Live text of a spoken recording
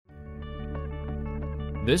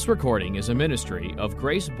This recording is a ministry of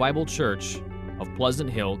Grace Bible Church of Pleasant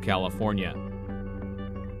Hill, California.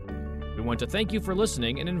 We want to thank you for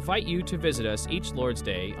listening and invite you to visit us each Lord's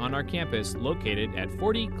Day on our campus located at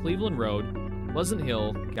 40 Cleveland Road, Pleasant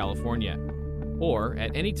Hill, California, or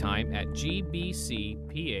at any time at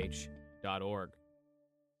gbcph.org.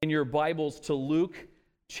 In your Bibles to Luke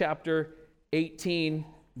chapter 18,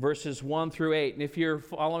 verses 1 through 8. And if you're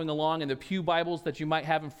following along in the Pew Bibles that you might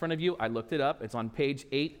have in front of you, I looked it up. It's on page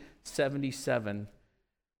 877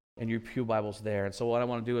 in your Pew Bibles there. And so what I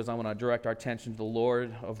want to do is I want to direct our attention to the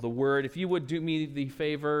Lord of the Word. If you would do me the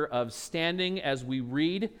favor of standing as we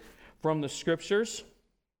read from the Scriptures.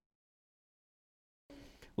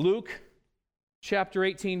 Luke chapter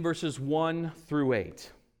 18, verses 1 through 8.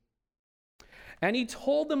 And he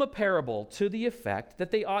told them a parable to the effect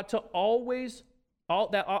that they ought to always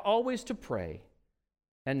to pray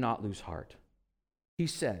and not lose heart. He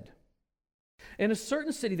said, in a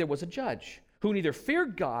certain city there was a judge who neither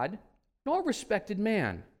feared God nor respected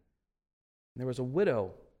man. And there was a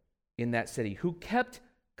widow in that city who kept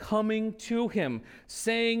coming to him,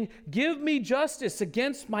 saying, "Give me justice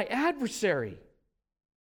against my adversary."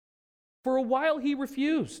 For a while he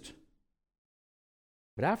refused.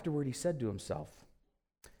 But afterward he said to himself,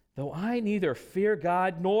 "Though I neither fear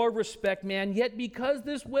God nor respect man, yet because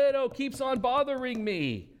this widow keeps on bothering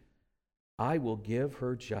me, I will give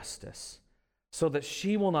her justice, so that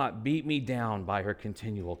she will not beat me down by her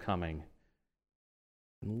continual coming."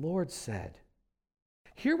 And the Lord said,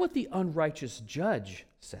 "Hear what the unrighteous judge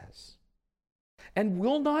says. And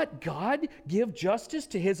will not God give justice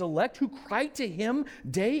to his elect who cry to him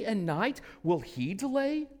day and night? Will he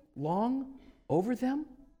delay long over them?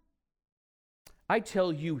 I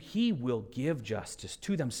tell you, he will give justice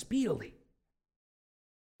to them speedily.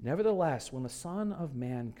 Nevertheless, when the Son of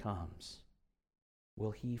Man comes,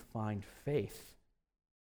 will he find faith,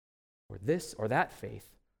 or this or that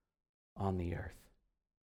faith, on the earth?"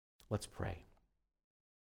 Let's pray.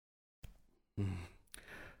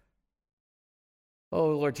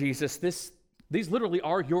 Oh, Lord Jesus, these literally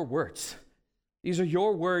are your words. These are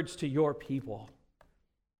your words to your people.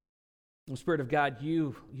 The Spirit of God,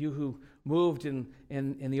 you who moved in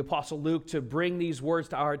the Apostle Luke to bring these words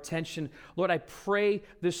to our attention, Lord, I pray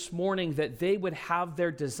this morning that they would have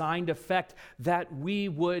their designed effect, that we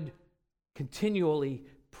would continually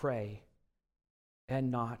pray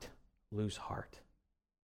and not lose heart.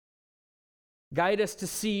 Guide us to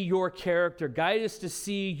see your character. Guide us to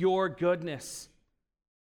see your goodness.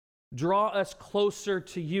 Draw us closer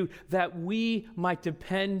to you that we might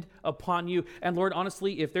depend upon you. And Lord,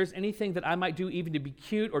 honestly, if there's anything that I might do even to be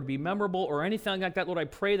cute or to be memorable or anything like that, Lord, I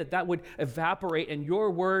pray that that would evaporate and your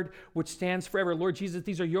word, which stands forever. Lord Jesus,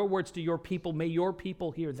 these are your words to your people. May your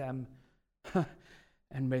people hear them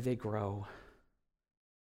and may they grow.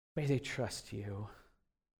 May they trust you.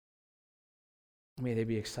 May they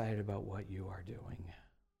be excited about what you are doing.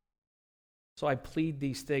 So I plead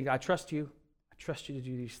these things. I trust you. Trust you to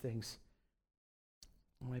do these things.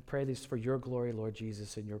 And I pray this for your glory, Lord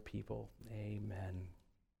Jesus, and your people. Amen.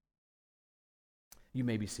 You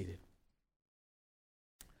may be seated.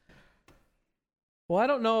 Well, I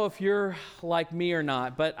don't know if you're like me or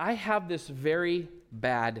not, but I have this very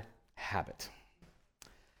bad habit.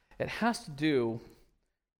 It has to do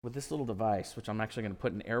with this little device, which I'm actually going to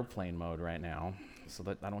put in airplane mode right now so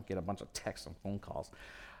that I don't get a bunch of texts and phone calls.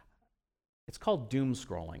 It's called doom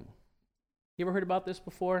scrolling. You ever heard about this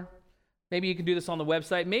before? Maybe you can do this on the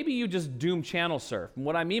website. Maybe you just doom channel surf. And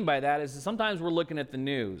what I mean by that is that sometimes we're looking at the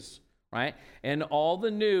news, right? And all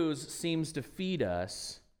the news seems to feed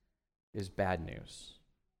us is bad news.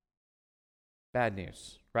 Bad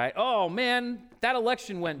news, right? Oh, man, that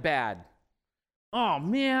election went bad. Oh,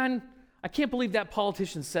 man, I can't believe that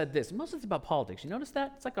politician said this. Most of it's about politics. You notice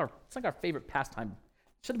that? It's like our favorite pastime.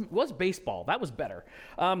 It was baseball. That was better.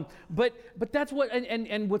 But that's what,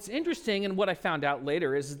 and what's interesting and what I found out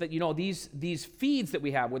later is that, these feeds that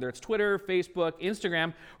we have, whether it's Twitter, Facebook,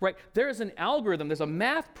 Instagram, right, there's an algorithm, there's a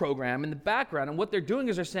math program in the background, and what they're doing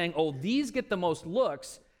is they're saying, oh, these get the most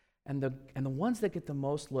looks, and the ones that get the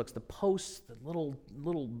most looks, the posts, the little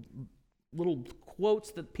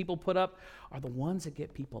quotes that people put up are the ones that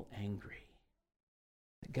get people angry,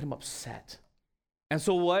 that get them upset. And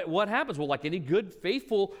so what happens? Well, like any good,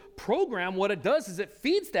 faithful program, what it does is it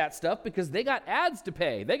feeds that stuff because they got ads to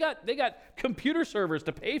pay. They got computer servers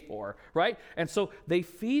to pay for, right? And so they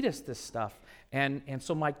feed us this stuff. And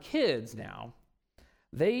so my kids now,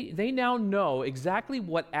 they now know exactly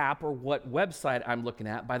what app or what website I'm looking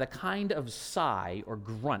at by the kind of sigh or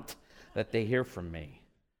grunt that they hear from me.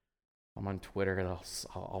 I'm on Twitter, and I'll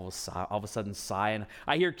all of a sudden sigh, and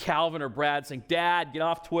I hear Calvin or Brad saying, "Dad, get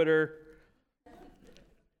off Twitter."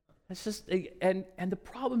 It's just, and the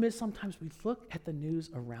problem is sometimes we look at the news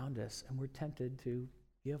around us and we're tempted to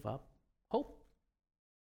give up hope,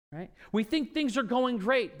 right? We think things are going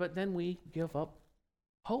great, but then we give up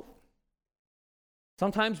hope.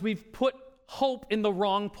 Sometimes we've put hope in the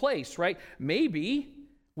wrong place, right? Maybe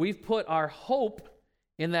we've put our hope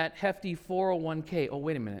in that hefty 401k. Oh,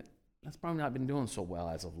 wait a minute. That's probably not been doing so well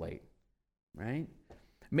as of late, right?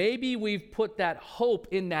 Maybe we've put that hope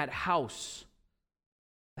in that house,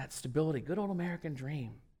 that stability, good old American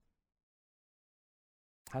dream.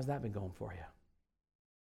 How's that been going for you?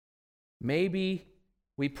 Maybe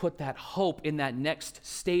we put that hope in that next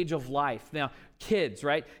stage of life. Now, kids,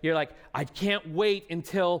 right? You're like, I can't wait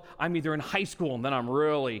until I'm either in high school and then I'm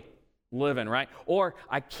really living, right? Or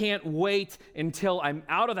I can't wait until I'm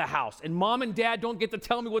out of the house and mom and dad don't get to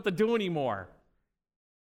tell me what to do anymore.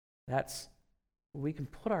 We can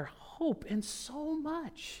put our hope in so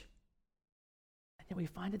much. And yet we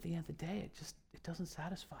find at the end of the day, it doesn't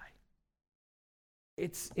satisfy.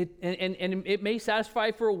 And it may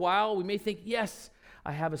satisfy for a while. We may think, yes,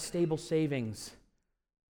 I have a stable savings.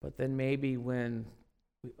 But then maybe when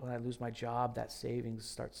I lose my job, that savings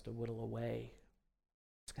starts to whittle away.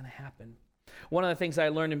 What's going to happen? One of the things I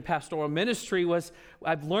learned in pastoral ministry was,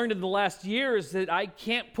 I've learned in the last years that I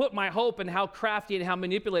can't put my hope in how crafty and how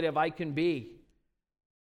manipulative I can be.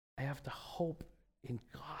 I have to hope in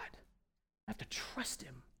God. I have to trust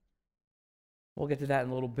Him. We'll get to that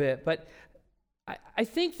in a little bit. But I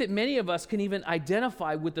think that many of us can even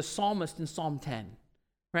identify with the psalmist in Psalm 10.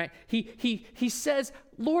 Right? He says,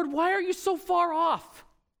 Lord, why are you so far off?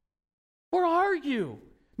 Where are you?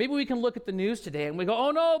 Maybe we can look at the news today and we go, oh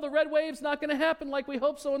no, the red wave's not going to happen like we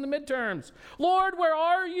hope so in the midterms. Lord, where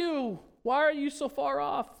are you? Why are you so far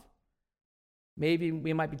off? Maybe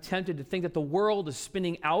we might be tempted to think that the world is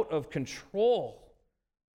spinning out of control.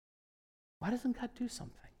 Why doesn't God do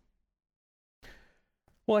something?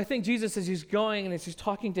 Well, I think Jesus, as he's going and as he's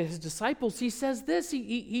talking to his disciples, he says this.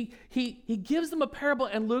 He gives them a parable,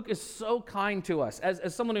 and Luke is so kind to us.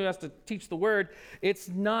 As someone who has to teach the word, it's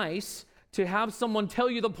nice to have someone tell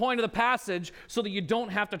you the point of the passage so that you don't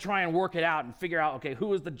have to try and work it out and figure out, okay,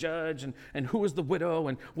 who is the judge and who is the widow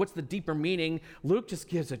and what's the deeper meaning. Luke just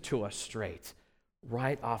gives it to us straight,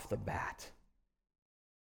 right off the bat.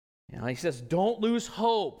 He says, don't lose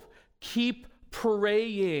hope. Keep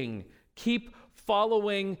praying. Keep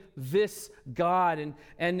following this God.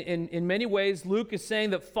 And in many ways, Luke is saying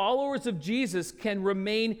that followers of Jesus can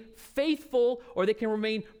remain faithful, or they can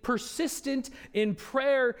remain persistent in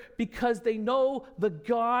prayer because they know their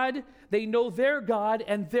God,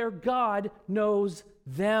 and their God knows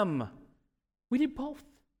them. We need both.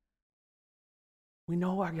 We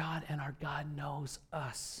know our God, and our God knows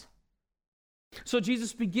us. So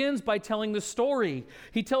Jesus begins by telling the story.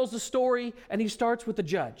 He tells the story, and he starts with the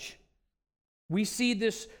judge. We see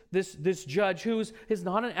this judge who is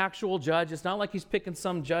not an actual judge. It's not like he's picking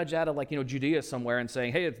some judge out of Judea somewhere and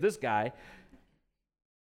saying, hey, it's this guy.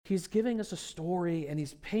 He's giving us a story, and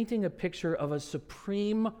he's painting a picture of a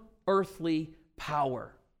supreme earthly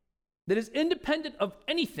power that is independent of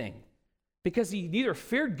anything, because he neither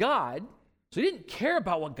feared God, so he didn't care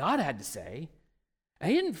about what God had to say, and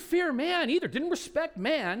he didn't fear man either, didn't respect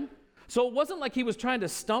man. So it wasn't like he was trying to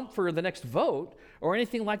stump for the next vote or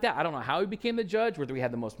anything like that. I don't know how he became the judge, whether he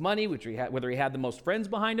had the most money, whether he had the most friends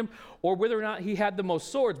behind him, or whether or not he had the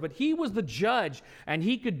most swords. But he was the judge, and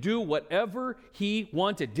he could do whatever he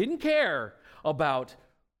wanted. Didn't care about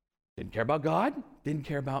God, didn't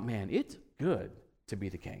care about man. It's good to be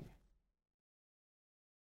the king.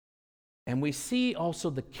 And we see also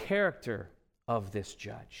the character of this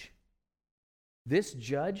judge. This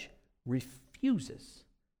judge refuses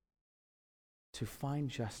to find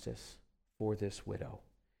justice for this widow.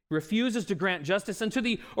 He refuses to grant justice. And to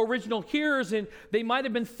the original hearers, and they might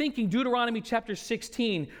have been thinking Deuteronomy chapter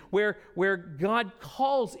 16, where God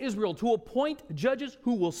calls Israel to appoint judges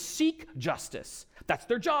who will seek justice. That's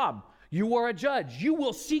their job. You are a judge. You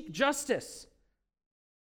will seek justice.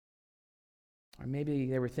 Or maybe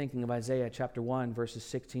they were thinking of Isaiah chapter 1, verses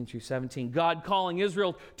 16 through 17. God calling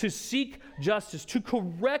Israel to seek justice, to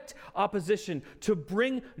correct opposition, to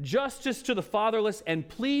bring justice to the fatherless, and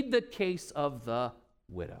plead the case of the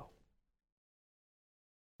widow.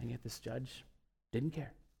 And yet this judge didn't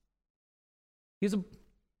care.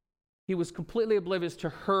 He was completely oblivious to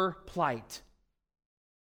her plight.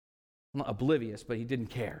 Not oblivious, but he didn't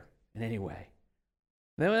care in any way.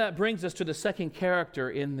 Then that brings us to the second character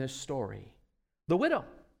in this story. The widow.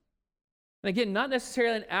 And again, not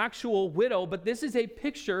necessarily an actual widow, but this is a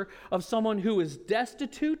picture of someone who is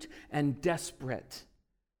destitute and desperate.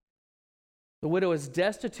 The widow is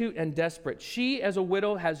destitute and desperate. She, as a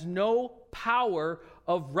widow, has no power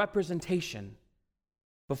of representation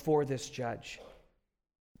before this judge.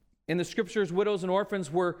 In the scriptures, widows and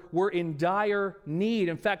orphans were in dire need.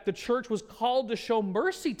 In fact, the church was called to show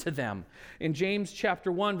mercy to them. In James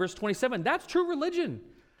chapter 1, verse 27, that's true religion.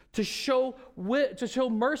 To show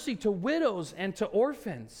mercy to widows and to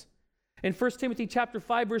orphans. In 1 Timothy chapter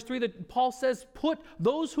 5, verse 3, that Paul says, put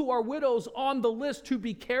those who are widows on the list to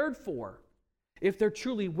be cared for, if they're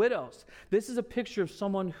truly widows. This is a picture of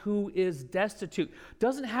someone who is destitute,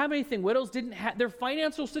 doesn't have anything. Widows didn't have, their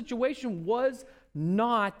financial situation was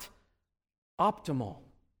not optimal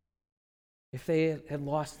if they had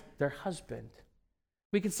lost their husband.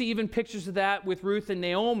 We can see even pictures of that with Ruth and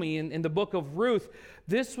Naomi in the book of Ruth.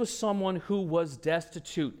 This was someone who was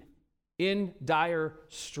destitute, in dire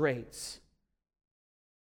straits.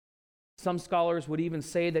 Some scholars would even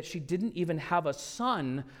say that she didn't even have a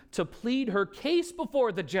son to plead her case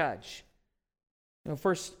before the judge.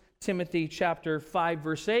 1 Timothy chapter 5,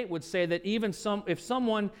 verse 8 would say that even if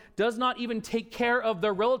someone does not even take care of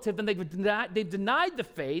their relative, then they've denied the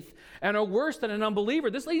faith and are worse than an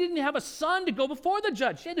unbeliever. This lady didn't have a son to go before the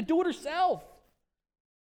judge. She had to do it herself.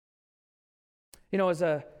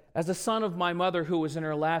 As a son of my mother who was in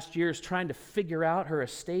her last years trying to figure out her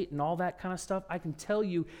estate and all that kind of stuff, I can tell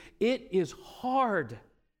you it is hard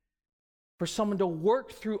for someone to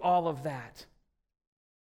work through all of that.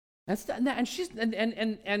 And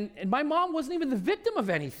my mom wasn't even the victim of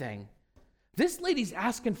anything. This lady's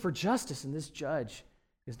asking for justice, and this judge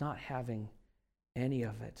is not having any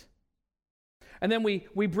of it. And then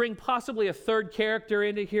we bring possibly a third character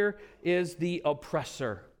into here, is the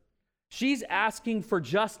oppressor. She's asking for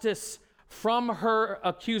justice from her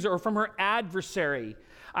accuser or from her adversary.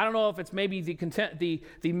 I don't know if it's maybe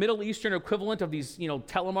the Middle Eastern equivalent of these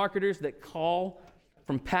telemarketers that call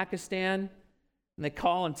from Pakistan. And they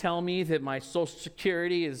call and tell me that my Social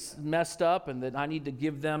Security is messed up and that I need to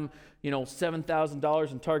give them,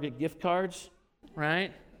 $7,000 in Target gift cards,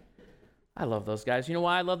 right? I love those guys. You know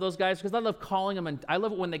why I love those guys? Because I love calling them, and I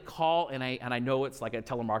love it when they call and I know it's like a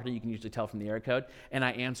telemarketer. You can usually tell from the area code, and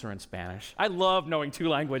I answer in Spanish. I love knowing two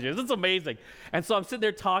languages. It's amazing. And so I'm sitting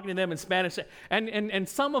there talking to them in Spanish, and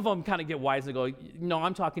some of them kind of get wise and go, "No,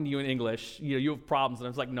 I'm talking to you in English. You have problems." And I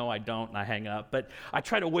was like, "No, I don't," and I hang up. But I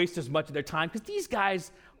try to waste as much of their time because these guys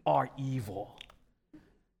are evil.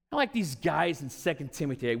 I like these guys in 2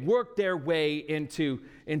 Timothy. They work their way into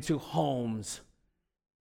homes.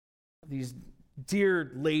 These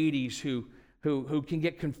dear ladies who can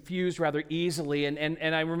get confused rather easily.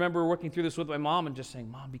 And I remember working through this with my mom and just saying,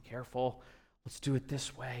 "Mom, be careful. Let's do it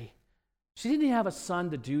this way." She didn't have a son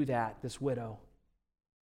to do that, this widow.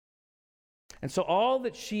 And so all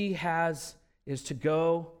that she has is to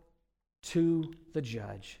go to the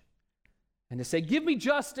judge and to say, "Give me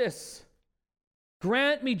justice.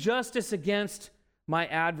 Grant me justice against my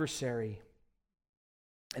adversary."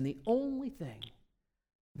 And the only thing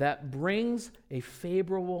that brings a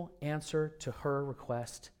favorable answer to her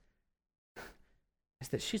request is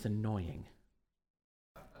that she's annoying.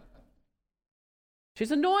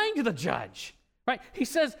 She's annoying to the judge, right? He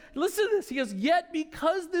says, listen to this. He goes, "Yet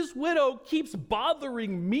because this widow keeps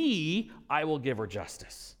bothering me, I will give her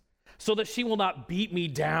justice, so that she will not beat me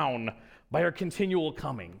down by her continual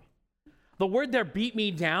coming." The word there, "beat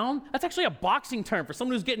me down," that's actually a boxing term for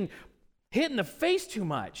someone who's getting hit in the face too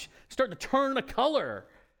much, starting to turn the color.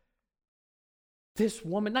 This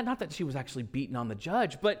woman, not that she was actually beating on the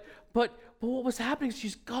judge, but what was happening is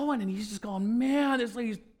she's going, and he's just going, "Man, this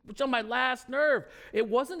lady's on my last nerve." It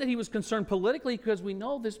wasn't that he was concerned politically, because we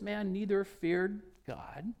know this man neither feared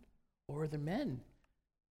God or the men.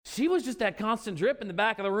 She was just that constant drip in the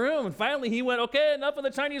back of the room, and finally he went, "Okay, enough of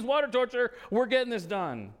the Chinese water torture. We're getting this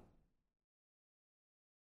done."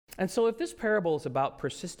 And so if this parable is about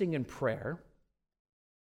persisting in prayer,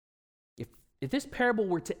 if this parable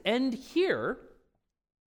were to end here,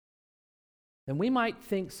 then we might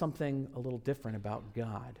think something a little different about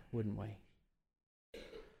God, wouldn't we?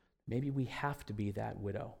 Maybe we have to be that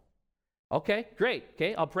widow. Okay, great.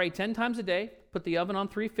 Okay, I'll pray 10 times a day, put the oven on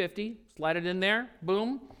 350, slide it in there,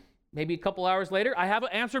 boom. Maybe a couple hours later, I have an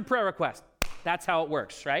answered prayer request. That's how it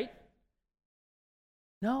works, right?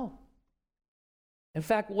 No. In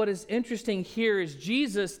fact, what is interesting here is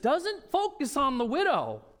Jesus doesn't focus on the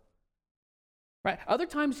widow. Right? Other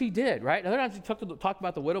times he did, right? Other times he talked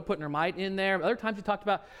about the widow putting her mite in there. Other times he talked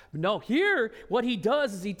about, no, here what he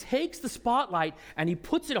does is he takes the spotlight and he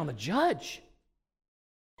puts it on the judge.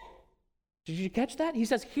 Did you catch that? He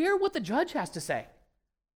says, hear what the judge has to say.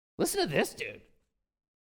 Listen to this dude.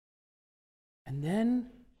 And then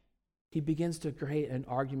he begins to create an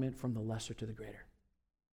argument from the lesser to the greater.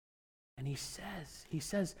 And he says,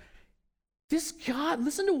 this God,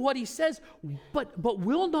 listen to what he says, but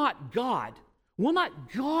will not God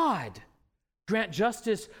grant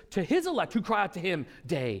justice to his elect who cry out to him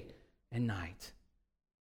day and night?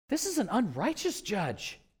 This is an unrighteous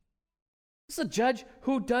judge. This is a judge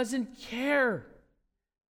who doesn't care.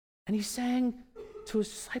 And he's saying to his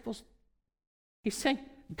disciples, he's saying,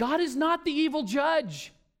 God is not the evil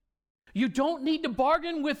judge. You don't need to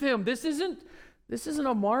bargain with him. This isn't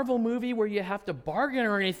a Marvel movie where you have to bargain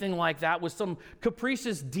or anything like that with some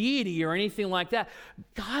capricious deity or anything like that.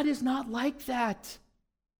 God is not like that.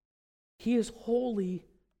 He is wholly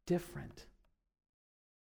different.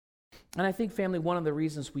 And I think, family, one of the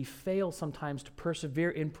reasons we fail sometimes to persevere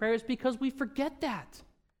in prayer is because we forget that.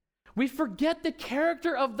 We forget the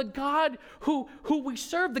character of the God who we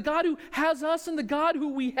serve, the God who has us and the God who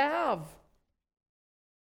we have.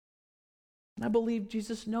 And I believe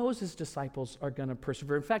Jesus knows his disciples are going to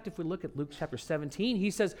persevere. In fact, if we look at Luke chapter 17,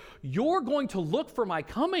 he says, you're going to look for my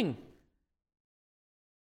coming.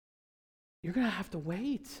 You're going to have to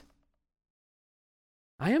wait.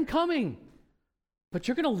 I am coming, but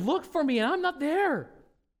you're going to look for me and I'm not there.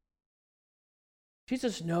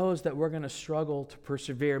 Jesus knows that we're going to struggle to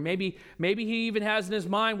persevere. Maybe he even has in his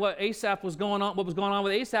mind what was going on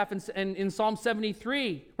with Asaph in Psalm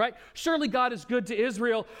 73, right? Surely God is good to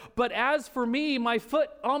Israel, but as for me, my foot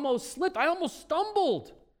almost slipped. I almost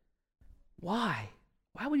stumbled. Why?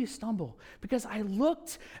 Why would you stumble? Because I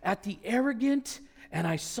looked at the arrogant and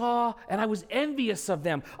I was envious of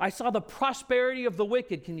them. I saw the prosperity of the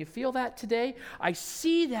wicked. Can you feel that today? I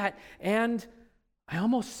see that and I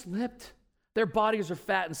almost slipped. Their bodies are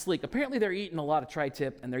fat and sleek. Apparently they're eating a lot of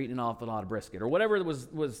tri-tip and they're eating an awful lot of brisket or whatever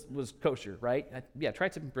was kosher, right? Yeah,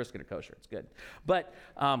 tri-tip and brisket are kosher. It's good. But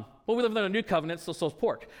we live in a new covenant, so is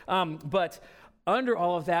pork. But under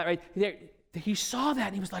all of that, right, he saw that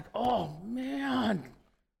and he was like, oh, man.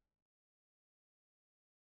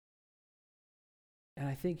 And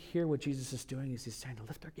I think here what Jesus is doing is he's trying to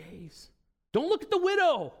lift our gaze. Don't look at the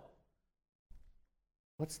widow.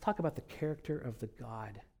 Let's talk about the character of the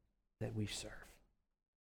God that we serve.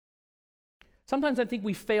 Sometimes I think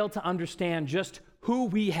we fail to understand just who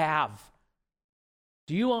we have.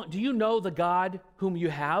 Do you know the God whom you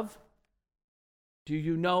have? Do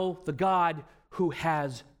you know the God who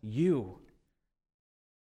has you?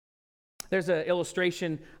 There's an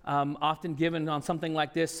illustration often given on something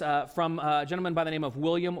like this from a gentleman by the name of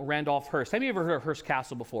William Randolph Hearst. Have you ever heard of Hearst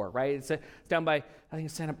Castle before, right? It's down by, I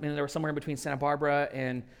think there was somewhere in between Santa Barbara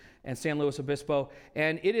and San Luis Obispo.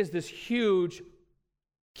 And it is this huge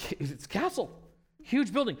castle,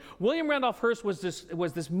 huge building. William Randolph Hearst was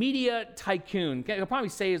this media tycoon. You'll probably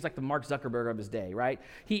say he's like the Mark Zuckerberg of his day, right?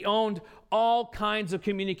 He owned all kinds of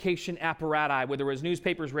communication apparatus, whether it was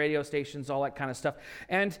newspapers, radio stations, all that kind of stuff.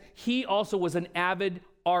 And he also was an avid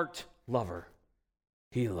art lover.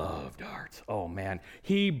 He loved art. Oh, man.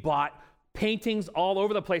 He bought paintings all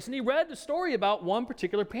over the place. And he read the story about one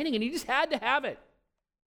particular painting, and he just had to have it.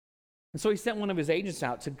 And so he sent one of his agents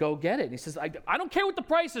out to go get it. And he says, I don't care what the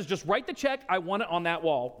price is, just write the check. I want it on that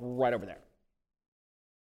wall right over there.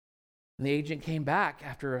 And the agent came back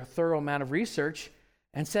after a thorough amount of research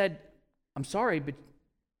and said, I'm sorry, but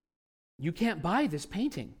you can't buy this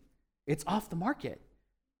painting. It's off the market.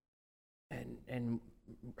 And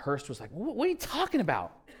Hearst was like, what are you talking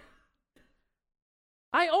about?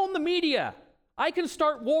 I own the media. I can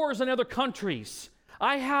start wars in other countries.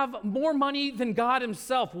 I have more money than God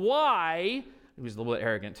himself. Why, he was a little bit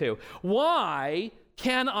arrogant too, why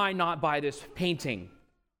can I not buy this painting?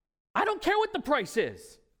 I don't care what the price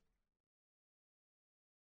is.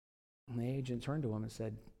 And the agent turned to him and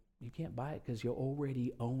said, you can't buy it because you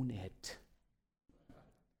already own it.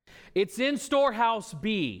 It's in storehouse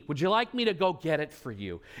B. Would you like me to go get it for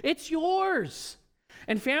you? It's yours.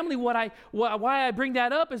 And family, why I bring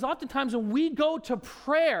that up is oftentimes when we go to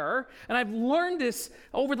prayer, and I've learned this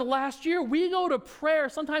over the last year, we go to prayer,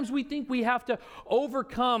 sometimes we think we have to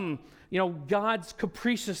overcome, God's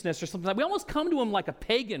capriciousness or something like that. We almost come to him like a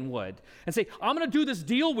pagan would and say, I'm going to do this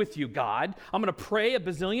deal with you, God. I'm going to pray a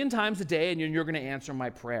bazillion times a day, and you're going to answer my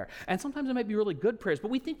prayer. And sometimes it might be really good prayers,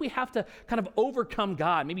 but we think we have to kind of overcome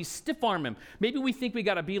God, maybe stiff arm him. Maybe we think we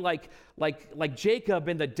got to be like Jacob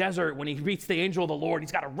in the desert when he meets the angel of the Lord.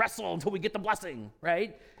 He's got to wrestle until we get the blessing,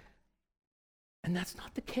 right? And that's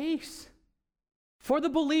not the case. For the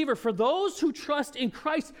believer, for those who trust in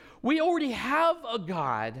Christ, we already have a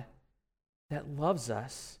God that loves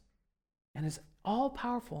us and is all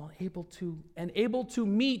powerful and able to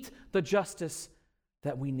meet the justice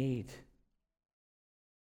that we need.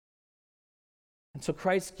 And so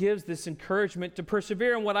Christ gives this encouragement to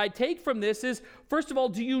persevere. And what I take from this is, first of all,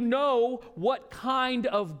 do you know what kind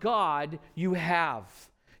of God you have?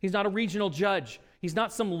 He's not a regional judge. He's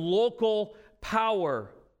not some local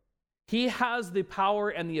power. He has the power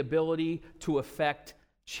and the ability to affect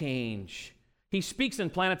change. He speaks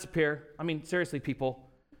and planets appear. I mean, seriously, people,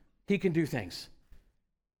 he can do things.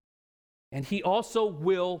 And he also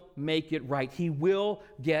will make it right. He will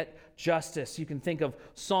get justice. You can think of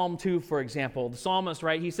Psalm 2, for example. The psalmist,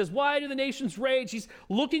 right? He says, why do the nations rage? He's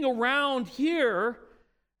looking around here,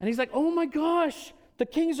 and he's like, oh my gosh, the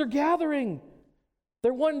kings are gathering.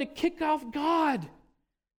 They're wanting to kick off God.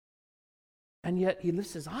 And yet he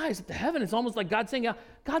lifts his eyes up to heaven. It's almost like God saying,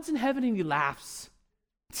 God's in heaven, and he laughs.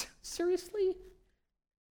 Seriously?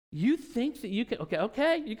 You think that you can,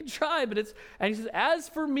 okay, you can try, but and he says, as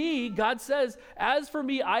for me, God says, as for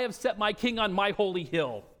me, I have set my king on my holy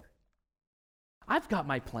hill. I've got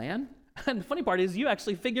my plan. And the funny part is you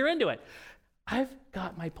actually figure into it. I've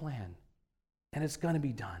got my plan, and it's going to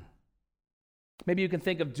be done. Maybe you can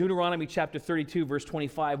think of Deuteronomy chapter 32, verse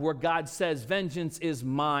 25, where God says, vengeance is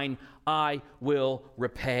mine, I will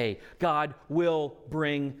repay. God will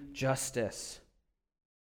bring justice.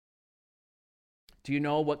 Do you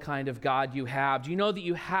know what kind of God you have? Do you know that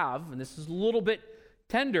you have, and this is a little bit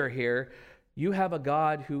tender here, you have a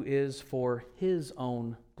God who is for his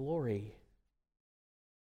own glory.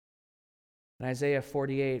 In Isaiah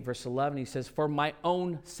 48, verse 11, he says, for my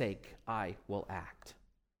own sake I will act.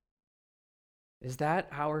 Is that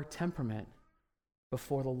our temperament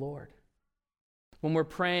before the Lord? When we're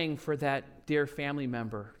praying for that dear family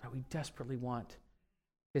member that we desperately want,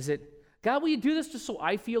 is it, God, will you do this just so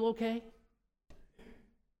I feel okay?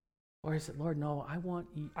 Or is it, Lord, no, I want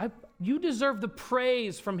you. You deserve the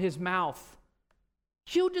praise from his mouth.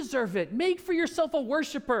 You deserve it. Make for yourself a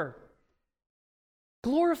worshiper.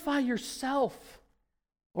 Glorify yourself.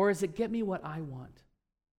 Or is it, get me what I want?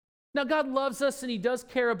 Now, God loves us and he does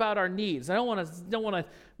care about our needs. I don't want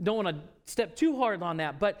to step too hard on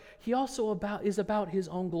that, but he also is about his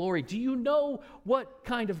own glory. Do you know what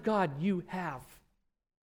kind of God you have?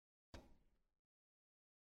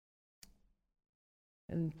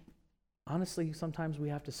 And honestly, sometimes we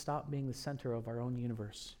have to stop being the center of our own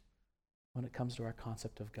universe when it comes to our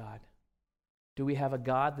concept of God. Do we have a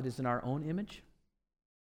God that is in our own image,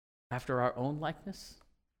 after our own likeness,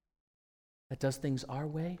 that does things our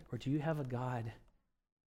way? Or do you have a God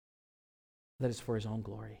that is for his own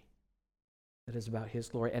glory, that is about his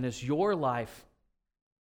glory? And is your life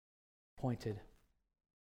pointed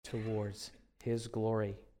towards his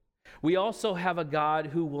glory? We also have a God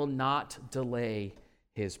who will not delay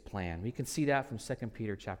his plan. We can see that from 2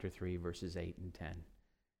 Peter chapter 3, verses 8 and 10.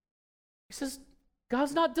 He says,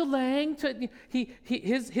 God's not delaying.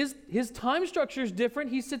 His time structure is different.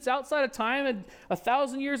 He sits outside of time, and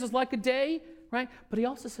 1,000 years is like a day, right? But he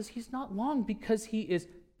also says he's not long because he is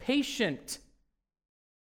patient.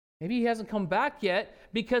 Maybe he hasn't come back yet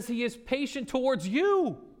because he is patient towards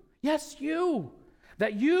you. Yes, you.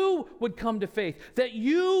 That you would come to faith, that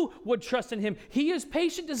you would trust in him. He is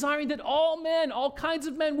patient, desiring that all men, all kinds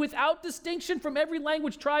of men, without distinction from every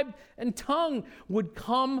language, tribe, and tongue, would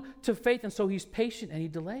come to faith. And so he's patient and he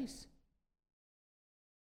delays.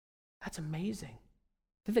 That's amazing.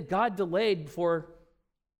 I think that God delayed before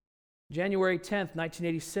January 10th,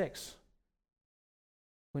 1986,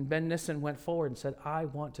 when Ben Nissen went forward and said, I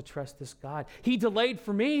want to trust this God. He delayed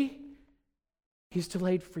for me. He's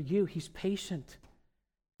delayed for you. He's patient.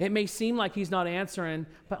 It may seem like he's not answering,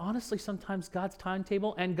 but honestly, sometimes God's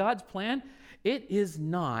timetable and God's plan, it is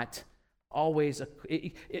not always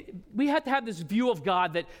we have to have this view of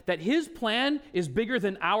God that his plan is bigger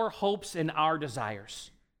than our hopes and our desires.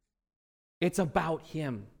 It's about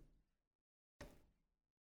him.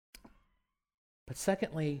 But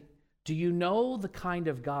secondly, do you know the kind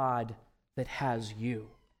of God that has you?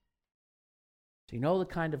 Do you know the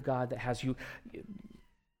kind of God that has you?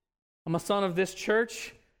 I'm a son of this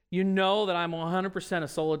church. You know that I'm 100% a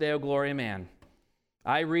Sola Deo Gloria man.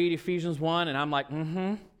 I read Ephesians 1 and I'm like,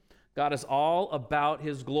 God is all about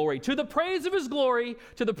his glory. To the praise of his glory,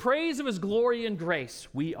 to the praise of his glory and grace,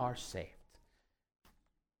 we are saved.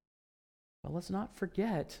 But let's not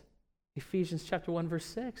forget Ephesians chapter 1, verse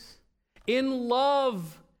 6. In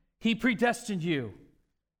love, he predestined you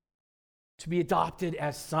to be adopted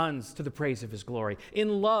as sons to the praise of his glory.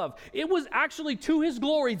 In love. It was actually to his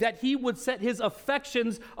glory that he would set his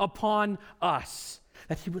affections upon us,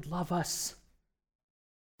 that he would love us,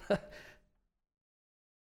 that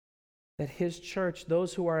that his church,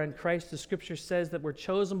 those who are in Christ, the scripture says that we're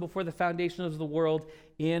chosen before the foundation of the world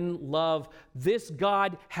in love. This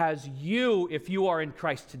God has you if you are in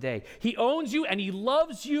Christ today. He owns you and he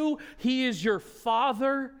loves you. He is your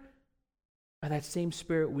Father. By that same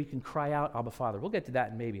Spirit, we can cry out, Abba, Father. We'll get to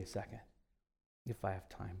that in maybe a second, if I have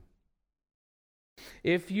time.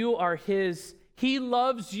 If you are his, he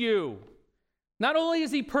loves you. Not only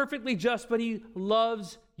is he perfectly just, but he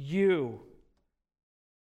loves you.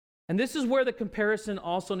 And this is where the comparison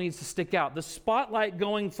also needs to stick out. The spotlight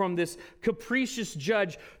going from this capricious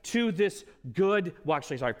judge to this good,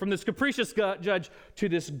 from this capricious judge to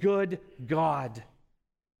this good God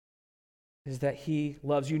is that he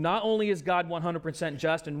loves you. Not only is God 100%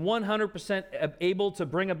 just and 100% able to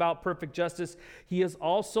bring about perfect justice, he has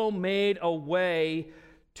also made a way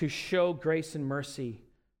to show grace and mercy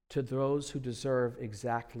to those who deserve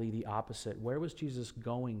exactly the opposite. Where was Jesus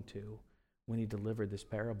going to when he delivered this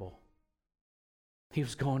parable? He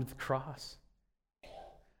was going to the cross.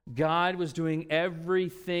 God was doing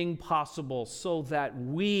everything possible so that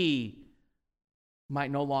we might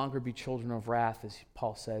no longer be children of wrath, as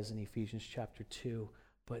Paul says in Ephesians chapter 2,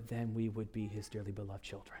 but then we would be his dearly beloved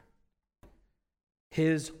children.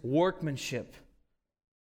 His workmanship.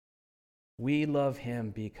 We love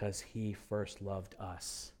him because he first loved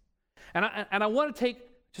us. And I want to take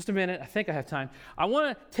just a minute. I think I have time. I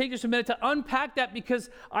want to take just a minute to unpack that because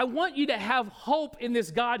I want you to have hope in this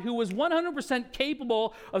God who was 100%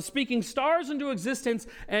 capable of speaking stars into existence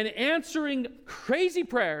and answering crazy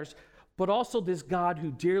prayers, but also this God who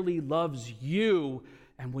dearly loves you.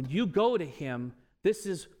 And when you go to him, this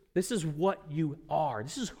is what you are.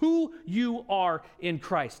 This is who you are in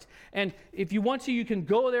Christ. And if you want to, you can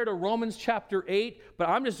go there to Romans chapter 8, but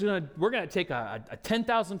we're going to take a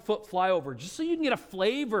 10,000-foot flyover just so you can get a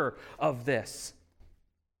flavor of this.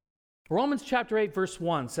 Romans chapter 8, verse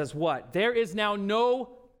 1 says what? There is now no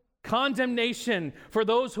condemnation for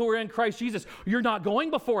those who are in Christ Jesus. You're not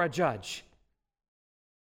going before a judge.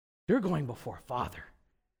 You're going before a Father.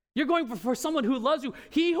 You're going before someone who loves you.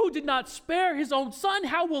 He who did not spare his own son,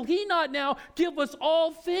 how will he not now give us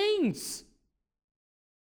all things?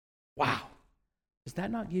 Wow. Does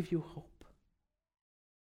that not give you hope?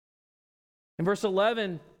 In verse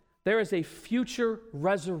 11, there is a future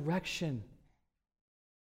resurrection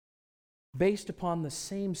based upon the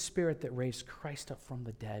same Spirit that raised Christ up from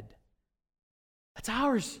the dead. That's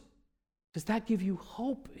ours. Does that give you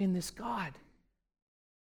hope in this God?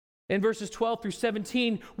 In verses 12 through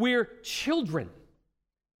 17, we're children,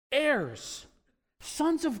 heirs,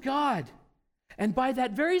 sons of God. And by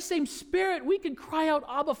that very same Spirit, we can cry out,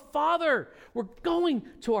 Abba, Father. We're going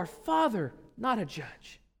to our Father, not a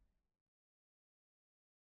judge.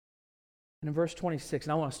 And in verse 26,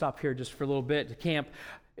 and I want to stop here just for a little bit to camp.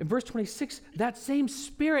 In verse 26, that same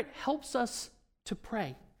Spirit helps us to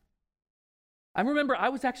pray. I remember I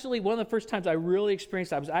was actually, one of the first times I really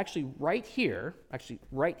experienced, I was actually right here,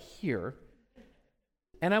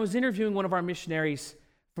 and I was interviewing one of our missionaries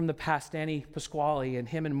from the past, Danny Pasquale, and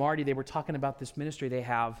him and Marty, they were talking about this ministry they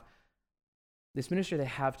have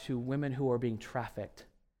to women who are being trafficked.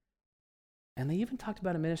 And they even talked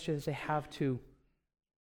about a ministry that they have to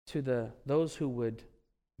those who would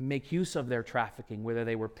make use of their trafficking, whether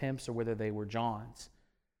they were pimps or whether they were Johns.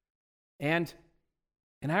 And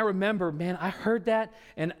I remember, man, I heard that,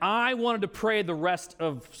 and I wanted to pray the rest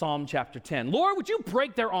of Psalm chapter 10. Lord, would you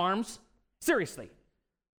break their arms? Seriously.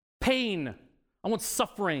 Pain. I want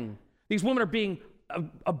suffering. These women are being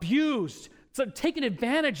abused, taken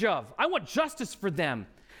advantage of. I want justice for them.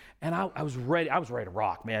 And I was ready to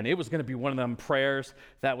rock, man. It was going to be one of them prayers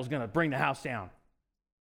that was going to bring the house down.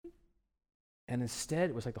 And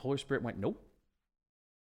instead, it was like the Holy Spirit went, nope.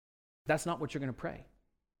 That's not what you're going to pray.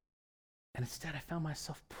 And instead, I found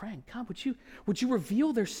myself praying, God, would you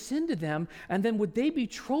reveal their sin to them, and then would they be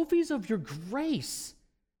trophies of your grace?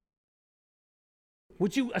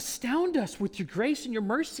 Would you astound us with your grace and your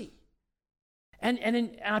mercy?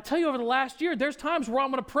 And I'll tell you, over the last year, there's times where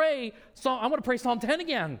I'm going to pray Psalm 10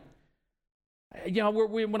 again. You know,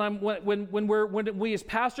 when we as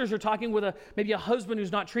pastors are talking with maybe a husband who's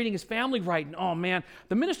not treating his family right, and oh man,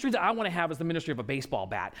 the ministry that I want to have is the ministry of a baseball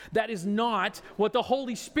bat. That is not what the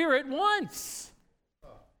Holy Spirit wants.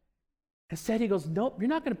 Instead, he goes, nope, you're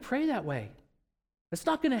not going to pray that way. That's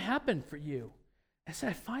not going to happen for you.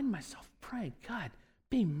 Instead, I find myself praying, God,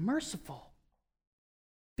 be merciful.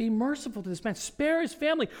 Be merciful to this man. Spare his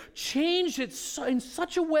family. Change it in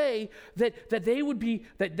such a way that they would be,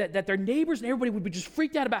 that their neighbors and everybody would be just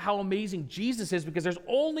freaked out about how amazing Jesus is, because there's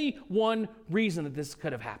only one reason that this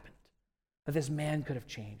could have happened, that this man could have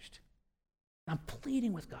changed. I'm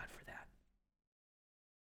pleading with God for that.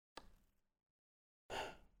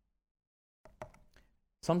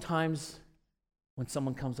 Sometimes when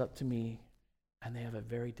someone comes up to me and they have a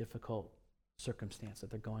very difficult circumstance that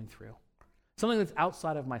they're going through, something that's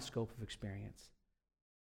outside of my scope of experience,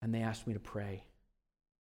 and they ask me to pray,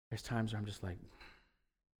 there's times where I'm just like,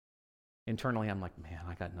 internally I'm like, man,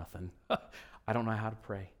 I got nothing. I don't know how to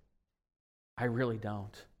pray. I really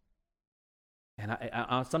don't. And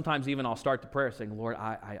I sometimes even I'll start the prayer saying, Lord,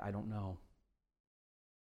 I don't know.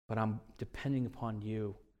 But I'm depending upon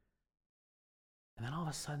you. And then all of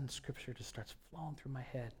a sudden, Scripture just starts flowing through my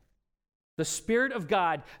head. The Spirit of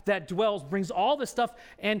God that dwells brings all this stuff,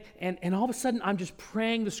 and all of a sudden, I'm just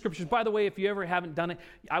praying the Scriptures. By the way, if you ever haven't done it,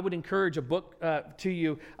 I would encourage a book to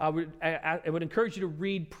you. I would encourage you to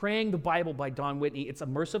read Praying the Bible by Don Whitney. It's a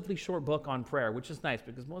mercifully short book on prayer, which is nice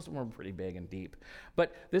because most of them are pretty big and deep.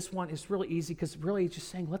 But this one is really easy because really it's just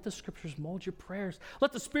saying, let the Scriptures mold your prayers.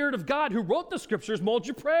 Let the Spirit of God who wrote the Scriptures mold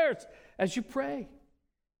your prayers as you pray.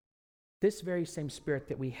 This very same Spirit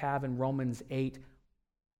that we have in Romans 8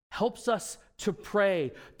 helps us to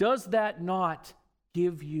pray. Does that not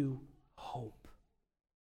give you hope?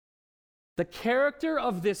 The character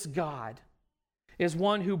of this God is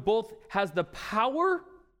one who both has the power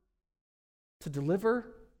to deliver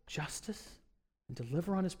justice and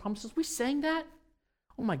deliver on his promises. We sang that.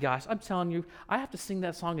 Oh my gosh, I'm telling you, I have to sing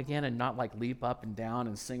that song again and not like leap up and down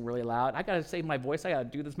and sing really loud. I got to save my voice. I got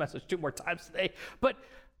to do this message 2 more times today. But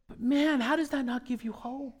man, how does that not give you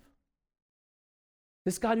hope?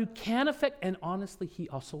 This God who can affect, and honestly, he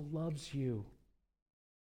also loves you.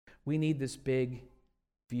 We need this big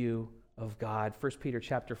view of God. 1 Peter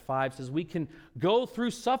chapter 5 says we can go through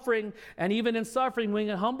suffering, and even in suffering, we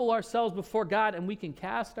can humble ourselves before God, and we can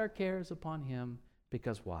cast our cares upon him.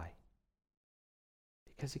 Because why?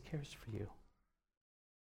 Because he cares for you.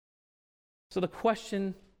 So the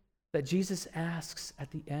question that Jesus asks at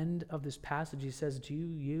the end of this passage, he says, do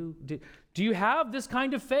you have this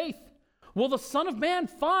kind of faith? Will the Son of Man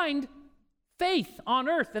find faith on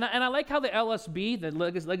earth? And I like how the LSB, the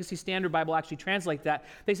Legacy Standard Bible, actually translate that.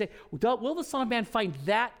 They say, will the Son of Man find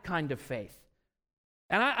that kind of faith?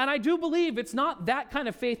 And I do believe it's not that kind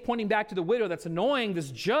of faith pointing back to the widow that's annoying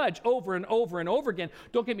this judge over and over and over again.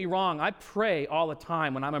 Don't get me wrong. I pray all the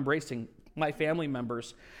time when I'm embracing my family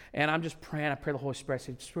members, and I'm just praying. I pray the Holy Spirit. I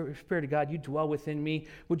say, Spirit of God, you dwell within me.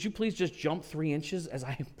 Would you please just jump 3 inches as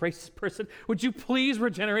I embrace this person? Would you please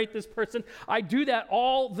regenerate this person? I do that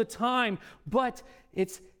all the time, but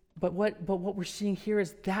what we're seeing here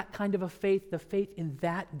is that kind of a faith, the faith in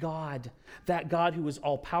that God who is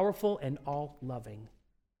all powerful and all loving.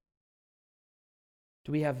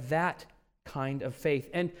 Do we have that kind of faith?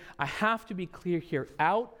 And I have to be clear here,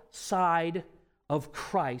 outside of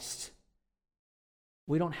Christ,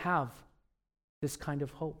 we don't have this kind of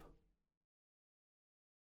hope.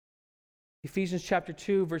 Ephesians chapter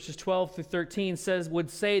 2, verses 12 through 13 would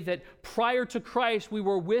say that prior to Christ, we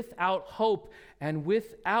were without hope and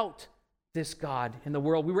without this God in the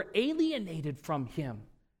world. We were alienated from him.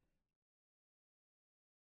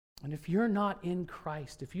 And if you're not in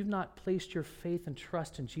Christ, if you've not placed your faith and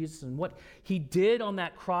trust in Jesus and what he did on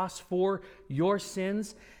that cross for your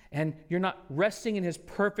sins, and you're not resting in his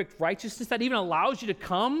perfect righteousness that even allows you to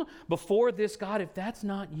come before this God, if that's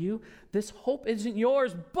not you, this hope isn't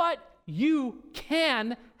yours, but you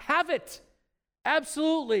can have it.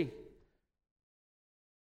 Absolutely.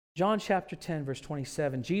 John chapter 10, verse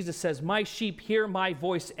 27, Jesus says, my sheep hear my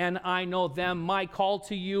voice and I know them. My call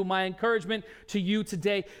to you, my encouragement to you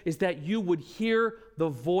today is that you would hear the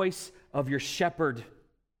voice of your shepherd.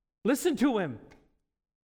 Listen to him.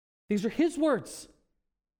 These are his words.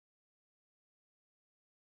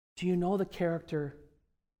 Do you know the character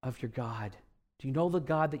of your God? Do you know the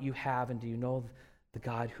God that you have, and do you know the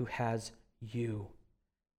God who has you?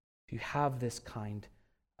 Do you have this kind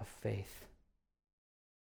of faith?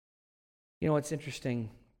 You know, it's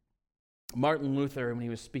interesting. Martin Luther, when he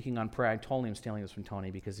was speaking on prayer, I totally am stealing this from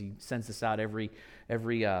Tony because he sends this out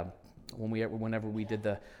whenever we did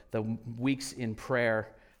the weeks in prayer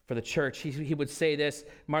for the church. He would say this.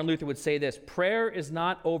 Martin Luther would say this: prayer is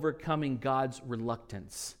not overcoming God's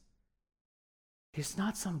reluctance. He's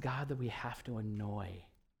not some God that we have to annoy.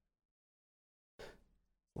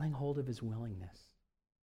 Laying hold of his willingness.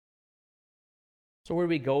 So where do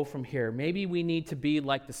we go from here? Maybe we need to be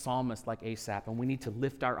like the psalmist, like Asaph, and we need to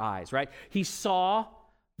lift our eyes, right? He saw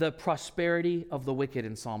the prosperity of the wicked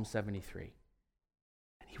in Psalm 73.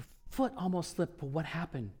 And his foot almost slipped, but what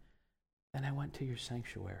happened? Then I went to your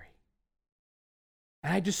sanctuary.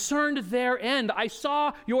 And I discerned their end. I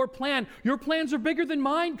saw your plan. Your plans are bigger than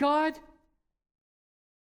mine, God.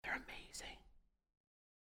 They're amazing.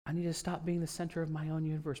 I need to stop being the center of my own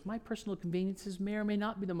universe. My personal conveniences may or may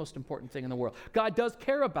not be the most important thing in the world. God does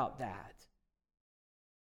care about that.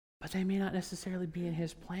 But they may not necessarily be in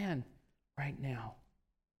his plan right now.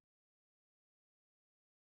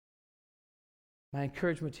 My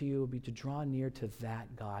encouragement to you will be to draw near to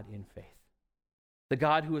that God in faith. The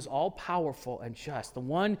God who is all-powerful and just, the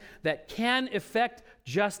one that can effect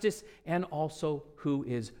justice, and also who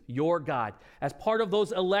is your God. As part of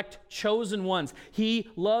those elect chosen ones, he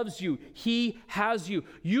loves you. He has you.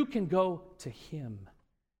 You can go to him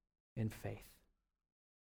in faith.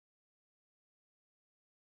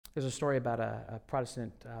 There's a story about a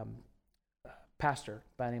Protestant pastor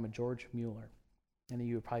by the name of George Mueller. And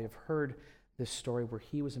you probably have heard this story where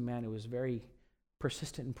he was a man who was very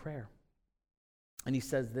persistent in prayer. And he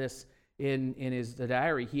says this in his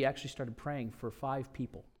diary. He actually started praying for 5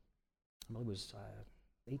 people. I believe it was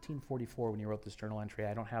 1844 when he wrote this journal entry.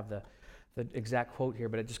 I don't have the exact quote here,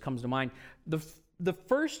 but it just comes to mind. The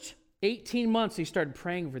first 18 months he started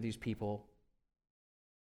praying for these people,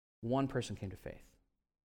 one person came to faith.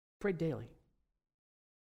 Prayed daily.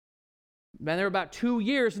 Then there were about 2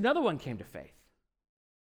 years, another one came to faith.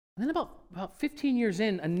 And then about 15 years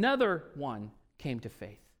in, another one came to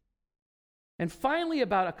faith. And finally,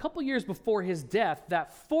 about a couple years before his death,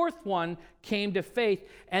 that 4th one came to faith.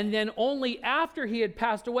 And then only after he had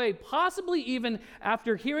passed away, possibly even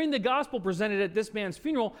after hearing the gospel presented at this man's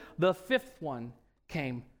funeral, the 5th one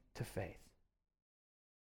came to faith.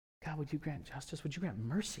 God, would you grant justice? Would you grant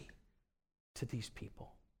mercy to these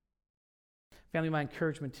people? Family, my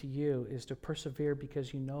encouragement to you is to persevere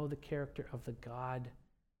because you know the character of the God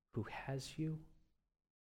who has you.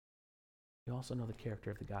 You also know the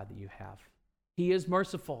character of the God that you have. He is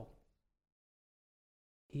merciful.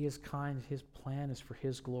 He is kind. His plan is for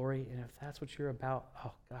his glory. And if that's what you're about,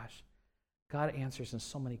 oh gosh, God answers in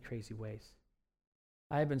so many crazy ways.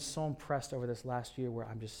 I have been so impressed over this last year where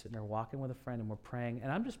I'm just sitting there walking with a friend and we're praying.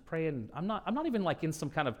 And I'm just praying. I'm not even like in some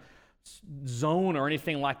kind of zone or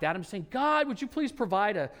anything like that. I'm saying, God, would you please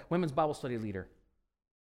provide a women's Bible study leader?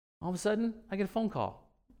 All of a sudden, I get a phone call.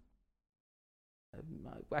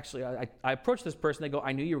 Actually, I approached this person. They go,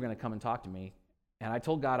 I knew you were going to come and talk to me. And I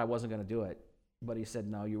told God I wasn't going to do it. But he said,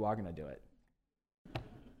 no, you are going to do it.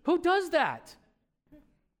 Who does that?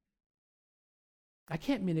 I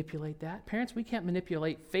can't manipulate that. Parents, we can't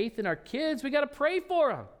manipulate faith in our kids. We got to pray for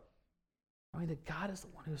them. I mean, that God is the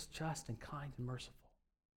one who is just and kind and merciful.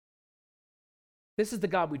 This is the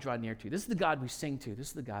God we draw near to. This is the God we sing to. This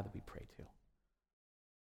is the God that we pray to.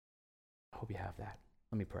 I hope you have that.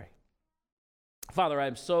 Let me pray. Father, I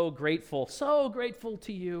am so grateful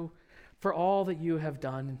to you for all that you have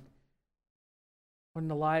done in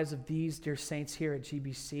the lives of these dear saints here at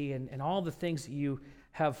GBC and all the things that you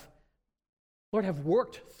have, Lord, have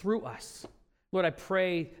worked through us. Lord, I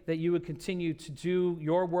pray that you would continue to do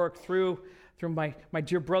your work through my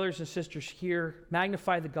dear brothers and sisters here,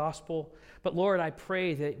 magnify the gospel. But Lord, I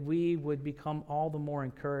pray that we would become all the more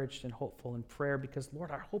encouraged and hopeful in prayer because,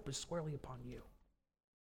 Lord, our hope is squarely upon you.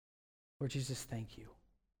 Lord Jesus, thank you.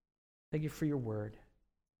 Thank you for your word.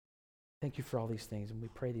 Thank you for all these things, and we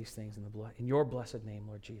pray these things in your blessed name,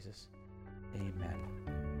 Lord Jesus. Amen.